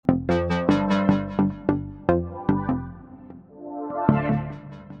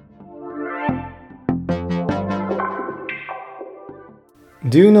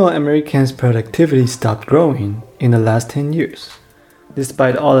Do you know Americans' productivity stopped growing in the last 10 years?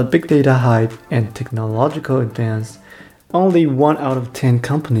 Despite all the big data hype and technological advance, only 1 out of 10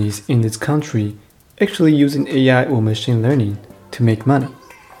 companies in this country actually using AI or machine learning to make money.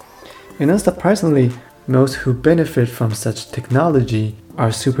 And unsurprisingly, most who benefit from such technology are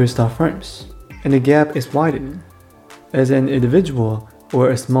superstar firms, and the gap is widening. As an individual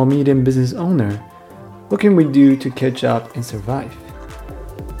or a small-medium business owner, what can we do to catch up and survive?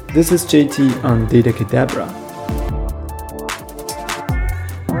 This is JT on Data Cadabra.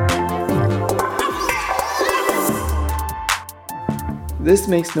 This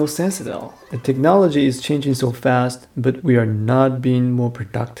makes no sense at all. The technology is changing so fast, but we are not being more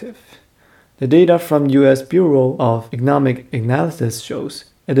productive. The data from US Bureau of Economic Analysis shows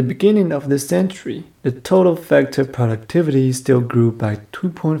at the beginning of this century, the total factor productivity still grew by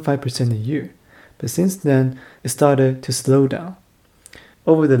 2.5% a year, but since then, it started to slow down.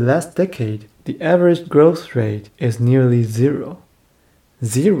 Over the last decade, the average growth rate is nearly zero.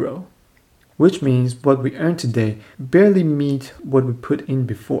 Zero! Which means what we earn today barely meet what we put in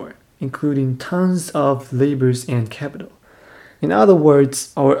before, including tons of labors and capital. In other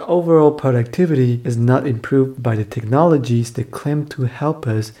words, our overall productivity is not improved by the technologies that claim to help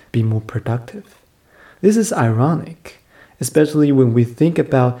us be more productive. This is ironic, especially when we think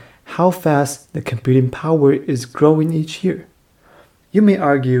about how fast the computing power is growing each year. You may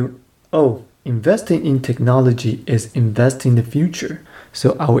argue, investing in technology is investing in the future,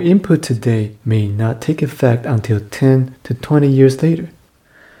 so our input today may not take effect until 10 to 20 years later.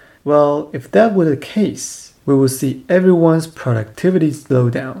 Well, if that were the case, we will see everyone's productivity slow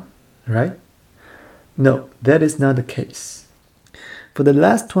down, right? No, that is not the case. For the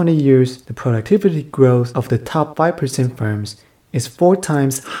last 20 years, the productivity growth of the top 5% firms is 4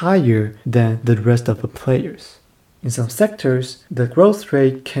 times higher than the rest of the players. In some sectors, the growth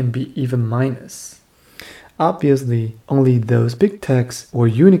rate can be even minus. Obviously, only those big techs or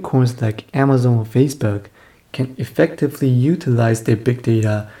unicorns like Amazon or Facebook can effectively utilize their big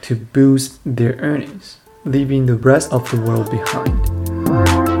data to boost their earnings, leaving the rest of the world behind.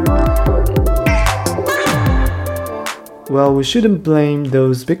 Well, we shouldn't blame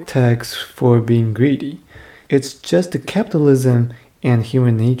those big techs for being greedy. It's just the capitalism and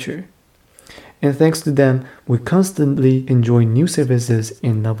human nature. And thanks to them, we constantly enjoy new services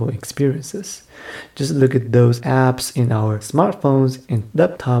and novel experiences. Just look at those apps in our smartphones and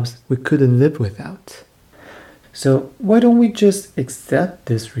laptops we couldn't live without. So why don't we just accept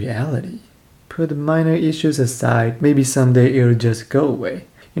this reality? Put the minor issues aside, maybe someday it'll just go away.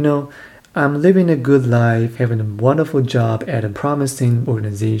 I'm living a good life, having a wonderful job at a promising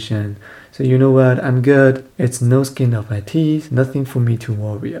organization. So you know what, I'm good. It's no skin off my teeth, nothing for me to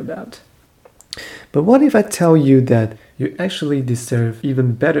worry about. But what if I tell you that you actually deserve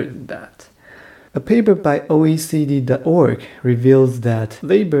even better than that? A paper by OECD.org reveals that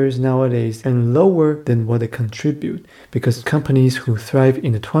laborers nowadays earn lower than what they contribute because companies who thrive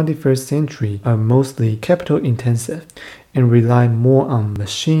in the 21st century are mostly capital intensive and rely more on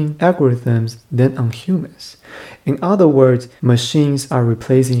machine algorithms than on humans. In other words, machines are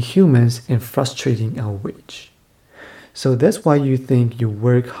replacing humans and frustrating our wage. So that's why you think you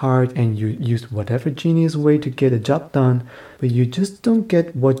work hard and you use whatever genius way to get a job done, but you just don't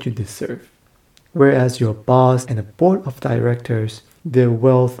get what you deserve. Whereas your boss and a board of directors, their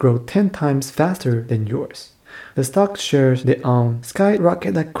wealth grow 10 times faster than yours. The stock shares they own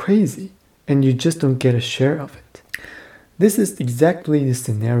skyrocket like crazy, and you just don't get a share of it. This is exactly the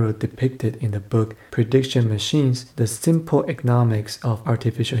scenario depicted in the book Prediction Machines, The Simple Economics of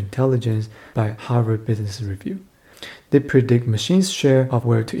Artificial Intelligence by Harvard Business Review. They predict machines' share of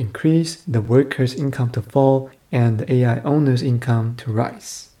work to increase, the workers' income to fall, and the AI owner's income to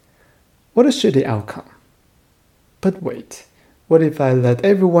rise. What a shitty outcome. But wait, what if I let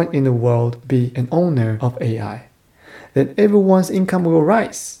everyone in the world be an owner of AI? Then everyone's income will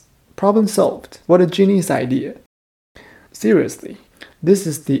rise. Problem solved. What a genius idea. Seriously, this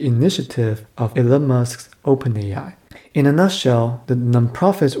is the initiative of Elon Musk's OpenAI. In a nutshell, the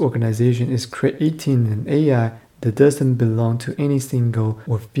nonprofit organization is creating an AI that doesn't belong to any single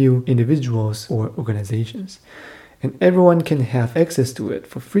or few individuals or organizations, and everyone can have access to it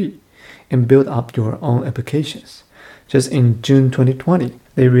for free and build up your own applications. Just in June 2020,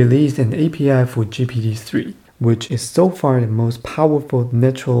 they released an API for GPT-3, which is so far the most powerful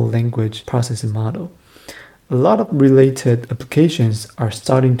natural language processing model. A lot of related applications are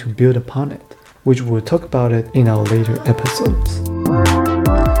starting to build upon it, which we'll talk about it in our later episodes.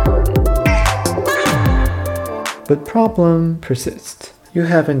 But problem persists. You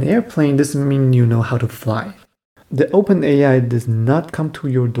have an airplane doesn't mean you know how to fly. The OpenAI does not come to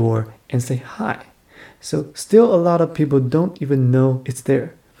your door and say hi. So still a lot of people don't even know it's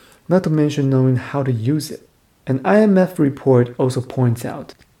there, not to mention knowing how to use it. An IMF report also points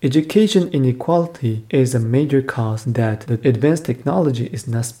out education inequality is a major cause that the advanced technology is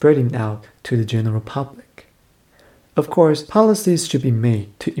not spreading out to the general public. Of course, policies should be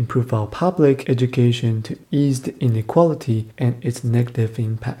made to improve our public education to ease the inequality and its negative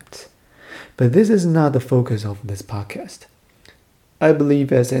impact. But this is not the focus of this podcast. I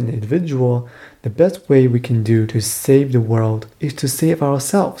believe as an individual, the best way we can do to save the world is to save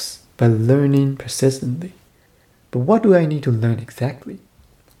ourselves by learning persistently. But what do I need to learn exactly?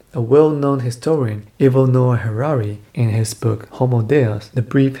 A well-known historian, Yuval Noah Harari, in his book Homo Deus, The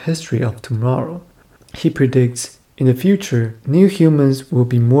Brief History of Tomorrow, he predicts in the future, new humans will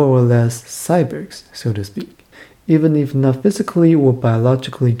be more or less cyborgs, so to speak. Even if not physically or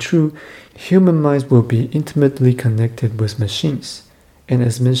biologically true, human minds will be intimately connected with machines. And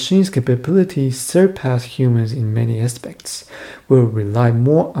as machines' capabilities surpass humans in many aspects, we'll rely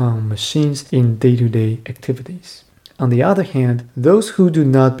more on machines in day-to-day activities. On the other hand, those who do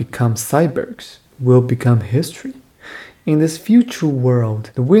not become cyborgs will become history. In this future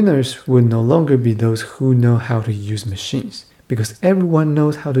world, the winners will no longer be those who know how to use machines, because everyone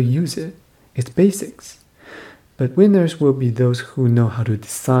knows how to use it. It's basics. But winners will be those who know how to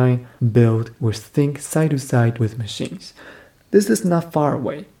design, build, or think side to side with machines. This is not far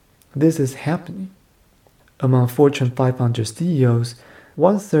away. This is happening. Among Fortune 500 CEOs,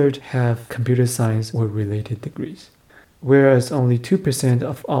 1/3 have computer science or related degrees, whereas only 2%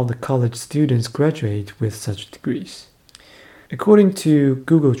 of all the college students graduate with such degrees. According to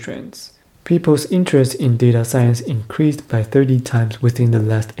Google Trends, people's interest in data science increased by 30 times within the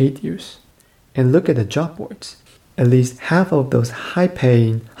last 8 years. And look at the job boards. At least half of those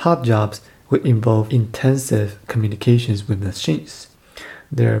high-paying, hot jobs would involve intensive communications with machines.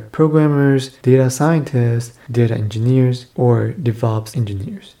 There are programmers, data scientists, data engineers, or DevOps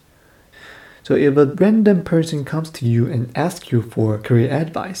engineers. So if a random person comes to you and asks you for career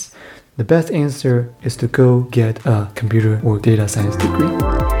advice, the best answer is to go get a computer or data science degree.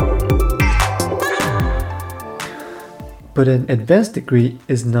 But an advanced degree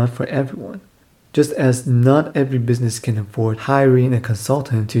is not for everyone. Just as not every business can afford hiring a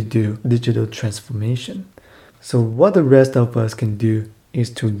consultant to do digital transformation. So what the rest of us can do is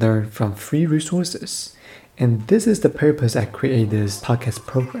to learn from free resources. And this is the purpose I create this podcast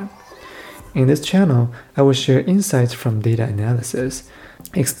program. In this channel, I will share insights from data analysis,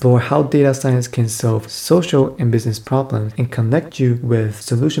 explore how data science can solve social and business problems, and connect you with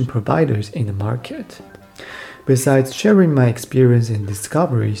solution providers in the market. Besides sharing my experience and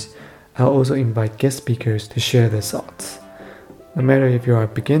discoveries, I'll also invite guest speakers to share their thoughts. No matter if you are a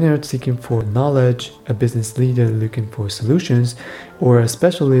beginner seeking for knowledge, a business leader looking for solutions, or a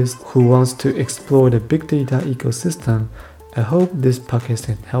specialist who wants to explore the big data ecosystem, I hope this podcast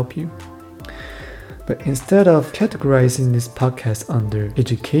can help you. But instead of categorizing this podcast under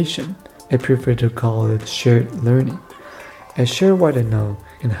education, I prefer to call it shared learning. I share what I know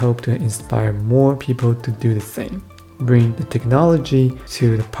and hope to inspire more people to do the same. Bring the technology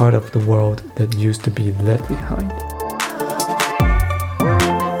to the part of the world that used to be left behind.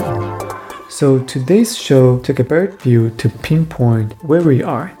 So today's show took a bird view to pinpoint where we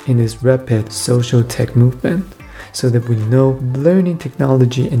are in this rapid social tech movement, so that we know learning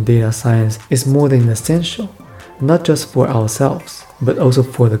technology and data science is more than essential, not just for ourselves, but also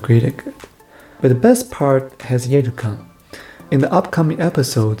for the greater good. But the best part has yet to come. In the upcoming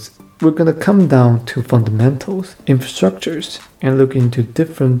episodes, we're going to come down to fundamentals, infrastructures, and look into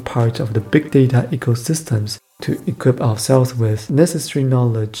different parts of the big data ecosystems to equip ourselves with necessary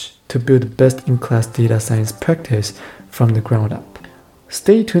knowledge to build the best-in-class data science practice from the ground up.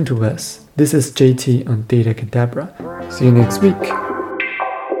 Stay tuned to us. This is JT on Data Cadabra. See you next week.